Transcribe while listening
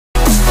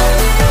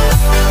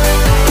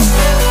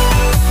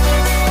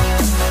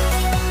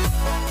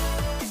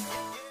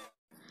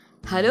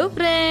Hello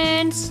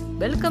friends,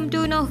 welcome to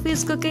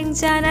Noufis cooking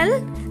channel.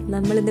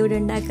 നമ്മൾ ഇന്നിവിടെ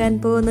ഉണ്ടാക്കാൻ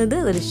പോകുന്നത്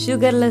ഒരു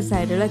ഷുഗർലെസ്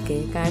ആയിട്ടുള്ള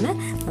കേക്കാണ്.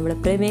 നമ്മുടെ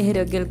പ്രമേഹ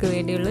രോഗികൾക്ക്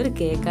വേണ്ടിയുള്ള ഒരു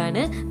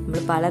കേക്കാണ്. നമ്മൾ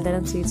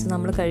പലതരം സ്വീറ്റ്സ്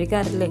നമ്മൾ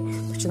കഴിക്കാറില്ലേ,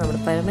 പക്ഷെ നമ്മുടെ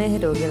പ്രമേഹ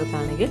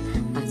രോഗികൾക്കാണെങ്കിൽ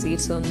ആ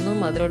സ്വീറ്റ്സ് ഒന്നും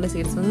മധുരമുള്ള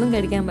സ്വീറ്റ്സ് ഒന്നും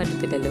കഴിക്കാൻ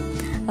പറ്റത്തില്ലല്ലോ.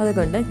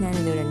 അതുകൊണ്ട് ഞാൻ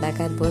ഇന്നിവിടെ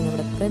ഉണ്ടാക്കാൻ പോകുന്നത്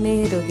നമ്മുടെ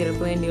പ്രമേഹ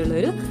രോഗികൾക്ക് വേണ്ടിയുള്ള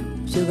ഒരു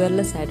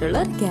ഷുഗർലെസ്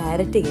ആയിട്ടുള്ള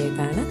ക്യാരറ്റ്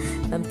കേക്കാണ്.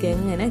 നമുക്ക്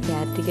എങ്ങനെ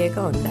ക്യാരറ്റ് കേക്ക്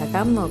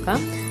ഉണ്ടാക്കാം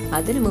നോക്കാം.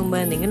 അതിനു മുമ്പ്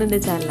നിങ്ങളെൻ്റെ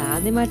ചാനൽ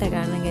ആദ്യമായിട്ടാണ്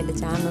കാണണമെങ്കിൽ എൻ്റെ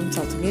ചാനൽ ഒന്ന്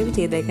സബ്സ്ക്രൈബ്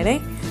ചെയ്തേക്കണേ.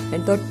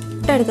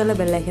 തൊട്ടടുത്തുള്ള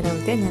ബെല്ലൈക്കൺ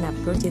അമർത്തിയാൽ ഞാൻ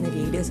അപ്ലോഡ് ചെയ്യുന്ന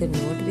വീഡിയോസിൻ്റെ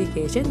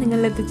നോട്ടിഫിക്കേഷൻ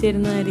നിങ്ങളിൽ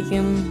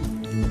എത്തിച്ചേരുന്നതായിരിക്കും.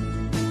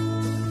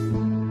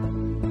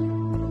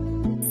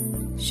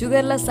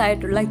 ഷുഗർലെസ്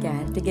ആയിട്ടുള്ള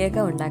ക്യാരറ്റ്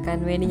കേക്ക് ഉണ്ടാക്കാൻ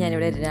വേണ്ടി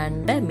ഞാനിവിടെ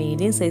 2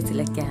 മീഡിയം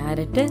സൈസിലെ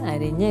ക്യാരറ്റ്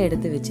അരിഞ്ഞ്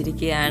എടുത്ത്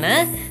വെച്ചിരിക്കുകയാണ്.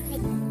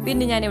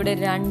 പിന്നെ ഞാനിവിടെ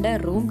 2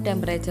 റൂം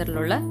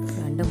ടെമ്പറേച്ചറിലുള്ള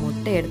 2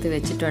 മുട്ട എടുത്ത്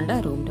വെച്ചിട്ടുണ്ട്.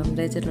 റൂം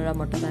ടെമ്പറേച്ചറിലുള്ള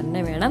മുട്ട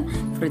തന്നെ വേണം.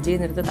 ഫ്രിഡ്ജിൽ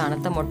നിന്നെടുത്ത്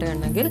തണുത്ത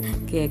മുട്ടയുണ്ടെങ്കിൽ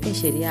കേക്ക്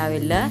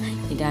ശരിയാവില്ല.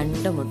 ഈ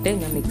 2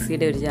 മുട്ടയും ഞാൻ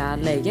മിക്സിയുടെ ഒരു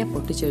ജാറിലേക്ക്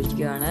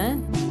പൊട്ടിച്ചൊഴിക്കുകയാണ്.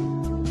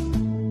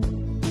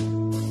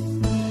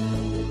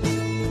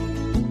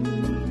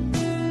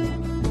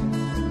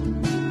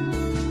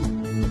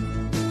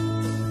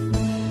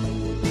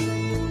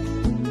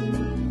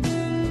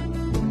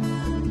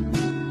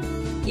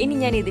 ഇനി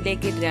ഞാൻ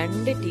ഇതിലേക്ക്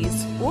 2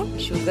 ടീസ്പൂൺ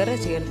ഷുഗർ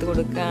ചേർത്ത്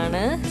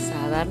കൊടുക്കുകയാണ്.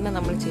 സാധാരണ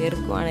നമ്മൾ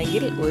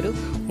ചേർക്കുകയാണെങ്കിൽ ഒരു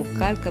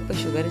 1/4 കപ്പ്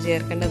ഷുഗർ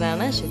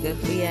ചേർക്കേണ്ടതാണ്. ഷുഗർ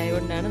ഫ്രീ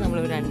ആയതുകൊണ്ടാണ് നമ്മൾ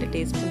 2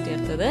 ടീസ്പൂൺ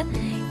ചേർത്തത്.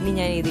 ഇനി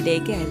ഞാൻ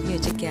ഇതിലേക്ക് അരിഞ്ഞു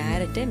വെച്ച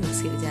ക്യാരറ്റ്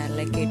മിക്സിയുടെ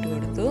ജാറിലേക്ക് ഇട്ട്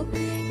കൊടുത്തു.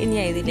 ഇനി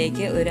ഞാൻ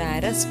ഇതിലേക്ക് ഒരു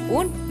 1/2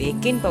 സ്പൂൺ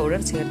ബേക്കിംഗ്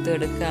പൗഡർ ചേർത്ത്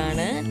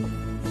കൊടുക്കുകയാണ്.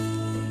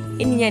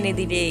 ഇനി ഞാൻ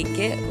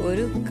ഇതിലേക്ക്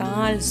ഒരു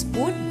 1/4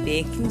 സ്പൂൺ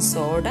ബേക്കിംഗ്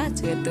സോഡ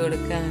ചേർത്ത്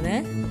കൊടുക്കുകയാണ്.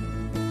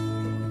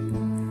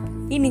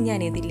 ഇനി ഞാൻ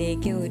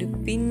ഇതിലേക്ക് ഒരു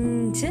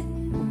പിഞ്ച്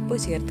ഉപ്പ്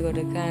ചേർത്ത്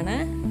കൊടുക്കുകയാണ്.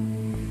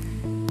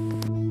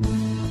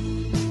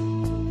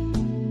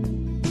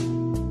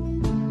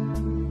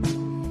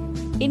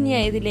 ഇനി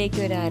ഞാൻ ഇതിലേക്ക്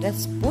ഒരു 1/2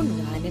 സ്പൂൺ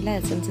വാനില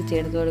എസൻസ്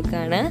ചേർത്ത്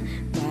കൊടുക്കുകയാണ്.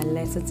 വാനില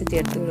എസൻസ്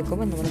ചേർത്ത്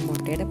കൊടുക്കുമ്പോൾ നമ്മുടെ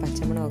മുട്ടയുടെ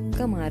പച്ചമണം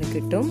ഒക്കെ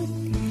മാറിക്കിട്ടും.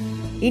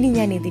 ഇനി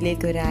ഞാൻ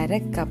ഇതിലേക്ക് ഒരു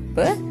 1/2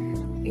 കപ്പ്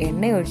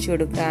എണ്ണ ഒഴിച്ചു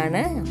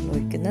കൊടുക്കുകയാണ്. നമ്മൾ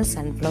ഒഴിക്കുന്നത്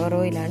സൺഫ്ലവർ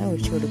ഓയിലാണ്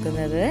ഒഴിച്ചു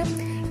കൊടുക്കുന്നത്.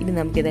 ഇനി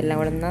നമുക്കിതെല്ലാം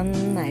കൂടെ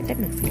നന്നായിട്ട്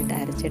മിക്സിയിലിട്ട്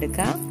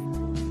അരച്ചെടുക്കാം.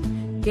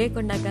 കേക്ക്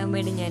ഉണ്ടാക്കാൻ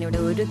വേണ്ടി ഞാനിവിടെ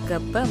 1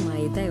 കപ്പ്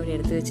മൈദ ഇവിടെ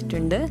എടുത്ത്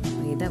വെച്ചിട്ടുണ്ട്.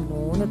 മൈദ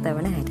 3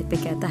 തവണ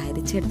അരിപ്പയ്ക്കകത്ത്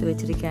അരിച്ചെടുത്ത്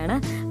വെച്ചിരിക്കുകയാണ്.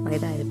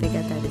 മൈദ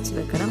അരിപ്പയ്ക്കകത്ത് അരിച്ച്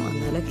വെക്കണം,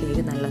 എന്നാലേ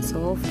കേക്ക് നല്ല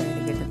സോഫ്റ്റ്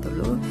ആയിട്ട്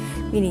കിട്ടത്തുള്ളൂ.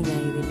 ഇനി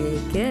ഞാൻ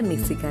ഇതിലേക്ക്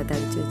മിക്സിക്കകത്ത്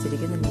അരിച്ച്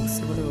വെച്ചിരിക്കുന്ന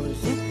മിക്സ് കൂടെ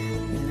ഒഴിച്ച്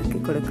ഇളക്കി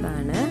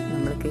കൊടുക്കുകയാണ്.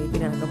 നമ്മൾ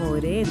കേക്കിന് ഇളക്കുമ്പോൾ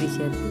ഒരേ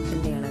ദിശയിൽ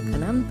തന്നെ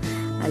ഇളക്കണം,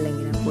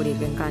 അല്ലെങ്കിൽ ആ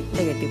പൊടിയൊക്കെ കട്ട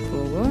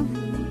കെട്ടിപ്പോകും.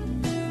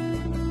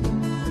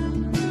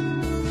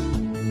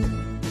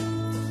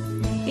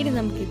 ഇനി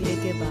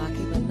നമുക്കിതിലേക്ക്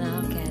ബാക്കി വന്ന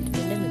ആ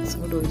ക്യാരറ്റിൻ്റെ മിക്സ്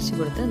കൂടെ ഒഴിച്ച്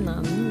കൊടുത്ത്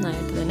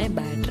നന്നായിട്ട് തന്നെ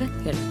ബാറ്റർ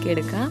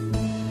ഇളക്കിയെടുക്കാം.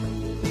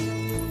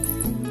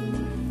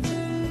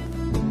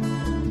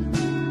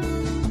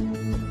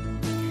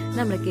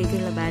 നമ്മുടെ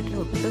കേക്കിലുള്ള ബാറ്റർ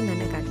ഒട്ടും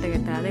തന്നെ കട്ട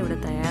കെട്ടാതെ ഇവിടെ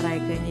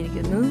തയ്യാറായി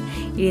കഴിഞ്ഞിരിക്കുന്നു.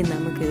 ഇനി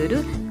നമുക്കിതൊരു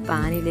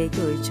പാനിലേക്ക്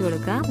ഒഴിച്ചു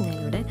കൊടുക്കാം.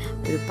 ഞാനിവിടെ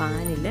ഒരു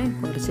പാനിൽ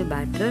കുറച്ച്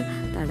ബാറ്റർ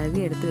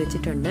തടവി എടുത്ത്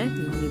വെച്ചിട്ടുണ്ട്.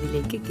 ഇനി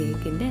ഇതിലേക്ക്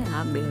കേക്കിൻ്റെ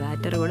ആ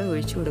ബാറ്റർ കൂടെ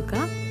ഒഴിച്ചു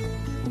കൊടുക്കാം.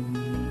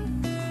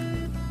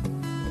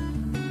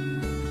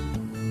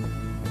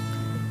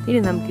 ഇനി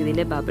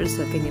നമുക്കിതിൻ്റെ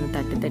ബബിൾസൊക്കെ ഇങ്ങനെ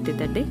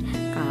തട്ടി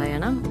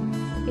കളയണം.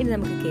 ഇനി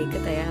നമുക്ക് കേക്ക്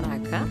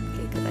തയ്യാറാക്കാം.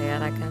 കേക്ക്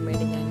തയ്യാറാക്കാൻ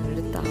വേണ്ടി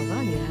ഞാനൊരു തവ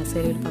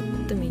ഗ്യാസിൽ ഒരു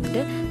 10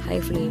 മിനിറ്റ് ഹൈ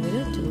ഫ്ലെയിമിൽ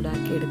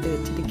ചൂടാക്കി എടുത്ത്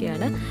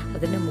വെച്ചിരിക്കുകയാണ്.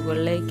 അതിൻ്റെ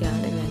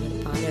മുകളിലേക്കാണ് ഞാനൊരു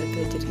പാൻ എടുത്ത്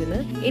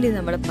വെച്ചിരിക്കുന്നത്. ഇനി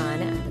നമ്മൾ പാൻ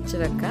അടച്ചു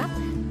വെക്കാം.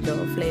 Law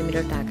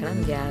ഫ്ലെയിമിലോട്ടാക്കണം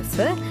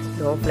gas.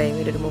 ലോ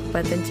ഫ്ലെയിമിൽ ഒരു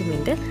 35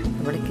 മിനിറ്റ്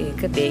നമ്മുടെ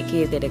കേക്ക് ബേക്ക്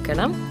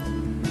ചെയ്തെടുക്കണം.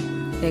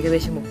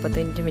 ഏകദേശം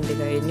 35 മിനിറ്റ്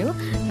കഴിഞ്ഞു.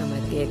 നമ്മൾ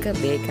കേക്ക്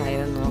ബേക്ക്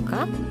ആയോ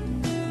നോക്കാം.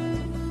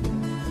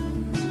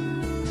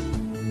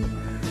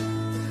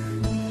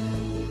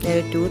 ഞാൻ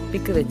ടൂത്ത്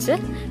പിക്ക് വെച്ച്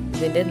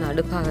ഇതിൻ്റെ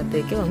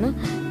നടുഭാഗത്തേക്ക് ഒന്ന്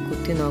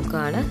കുത്തി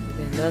നോക്കുകയാണ്.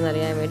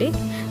 എന്താണെന്നറിയാൻ വേണ്ടി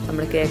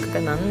നമ്മുടെ കേക്കൊക്കെ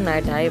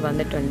നന്നായിട്ടായി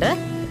വന്നിട്ടുണ്ട്.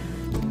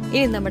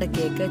 ഇനി നമ്മുടെ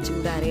കേക്ക്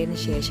ചൂടാറിയതിന്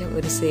ശേഷം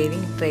ഒരു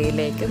സേവിങ്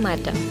ട്രേയിലേക്ക്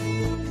മാറ്റാം.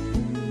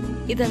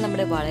 ഇത്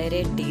നമ്മുടെ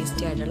വളരെ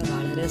ടേസ്റ്റി ആയിട്ടുള്ള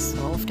വളരെ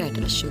സോഫ്റ്റ്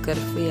ആയിട്ടുള്ള ഷുഗർ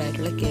ഫ്രീ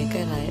ആയിട്ടുള്ള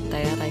കേക്ക്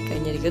തയ്യാറായി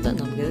കഴിഞ്ഞിരിക്കുന്നത്.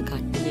 നമുക്കിത്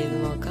കട്ട് ചെയ്ത്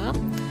നോക്കാം.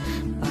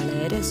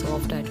 വളരെ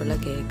സോഫ്റ്റ് ആയിട്ടുള്ള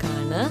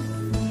കേക്കാണ്.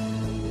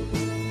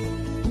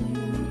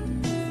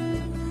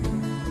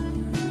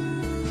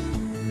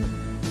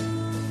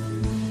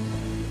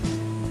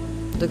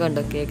 ഇത്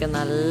കണ്ടോ, കേക്ക്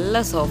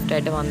നല്ല സോഫ്റ്റ്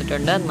ആയിട്ട്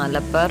വന്നിട്ടുണ്ട്. നല്ല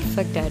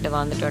പെർഫെക്റ്റ് ആയിട്ട്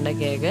വന്നിട്ടുണ്ട്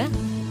കേക്ക്.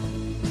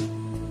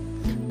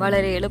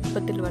 വളരെ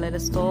എളുപ്പത്തിൽ വളരെ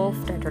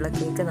സോഫ്റ്റ് ആയിട്ടുള്ള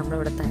കേക്ക്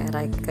നമ്മളിവിടെ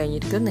തയ്യാറാക്കി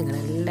കഴിഞ്ഞിരിക്കും.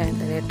 നിങ്ങളെല്ലാം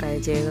തന്നെ ട്രൈ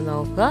ചെയ്ത്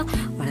നോക്കുക.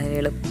 വളരെ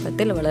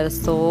എളുപ്പത്തിൽ വളരെ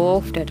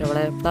സോഫ്റ്റ് ആയിട്ടുള്ള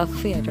വളരെ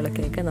ഫ്ലഫി ആയിട്ടുള്ള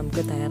കേക്ക്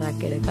നമുക്ക്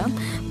തയ്യാറാക്കിയെടുക്കാം.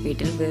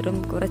 വീട്ടിൽ വെറും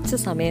കുറച്ച്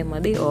സമയം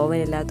മതി. ഓവൻ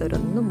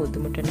ഇല്ലാത്തവരൊന്നും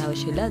ബുദ്ധിമുട്ടേണ്ട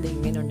ആവശ്യമില്ല. അത്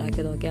ഇങ്ങനെ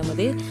ഉണ്ടാക്കി നോക്കിയാൽ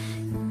മതി.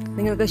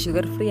 നിങ്ങൾക്ക്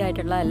ഷുഗർ ഫ്രീ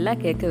ആയിട്ടുള്ള എല്ലാ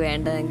കേക്ക്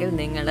വേണ്ടതെങ്കിൽ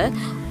നിങ്ങൾ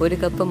 1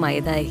 കപ്പ്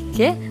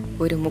മൈദയ്ക്ക്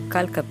ഒരു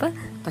 1/4 കപ്പ്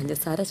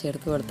പഞ്ചസാര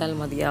ചേർത്ത് കൊടുത്താൽ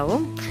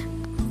മതിയാവും.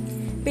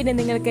 പിന്നെ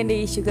നിങ്ങൾക്ക് എൻ്റെ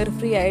ഈ ഷുഗർ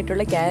ഫ്രീ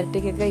ആയിട്ടുള്ള ക്യാരറ്റ്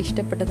കേക്ക്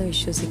ഇഷ്ടപ്പെട്ടെന്ന്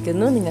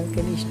വിശ്വസിക്കുന്നു. നിങ്ങൾക്ക്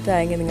എൻ്റെ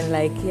ഇഷ്ടമായെങ്കിൽ നിങ്ങൾ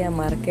ലൈക്ക് ചെയ്യാൻ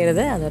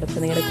മറക്കരുത്. അതോടൊപ്പം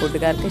നിങ്ങളുടെ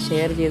കൂട്ടുകാർക്ക്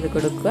ഷെയർ ചെയ്ത്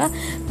കൊടുക്കുക.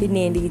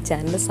 പിന്നെ എൻ്റെ ഈ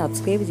ചാനൽ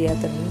സബ്സ്ക്രൈബ്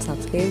ചെയ്യാത്തവരും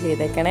സബ്സ്ക്രൈബ്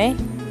ചെയ്തേക്കണേ.